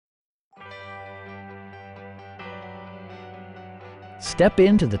Step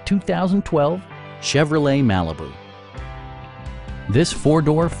into the 2012 Chevrolet Malibu. This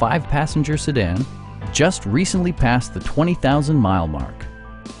four-door, five-passenger sedan just recently passed the 20,000-mile mark.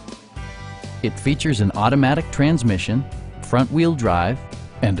 It features an automatic transmission, front-wheel drive,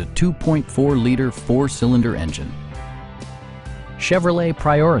 and a 2.4-liter four-cylinder engine. Chevrolet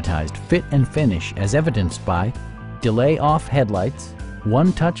prioritized fit and finish as evidenced by delay-off headlights,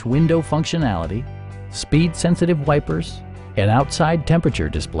 one-touch window functionality, speed-sensitive wipers, an outside temperature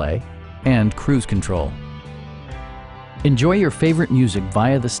display, and cruise control. Enjoy your favorite music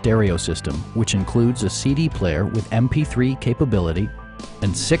via the stereo system, which includes a CD player with MP3 capability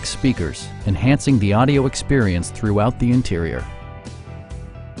and 6 speakers, enhancing the audio experience throughout the interior.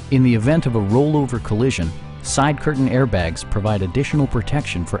 In the event of a rollover collision, side curtain airbags provide additional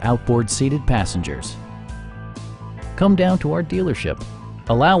protection for outboard seated passengers. Come down to our dealership.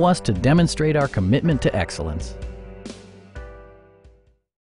 Allow us to demonstrate our commitment to excellence.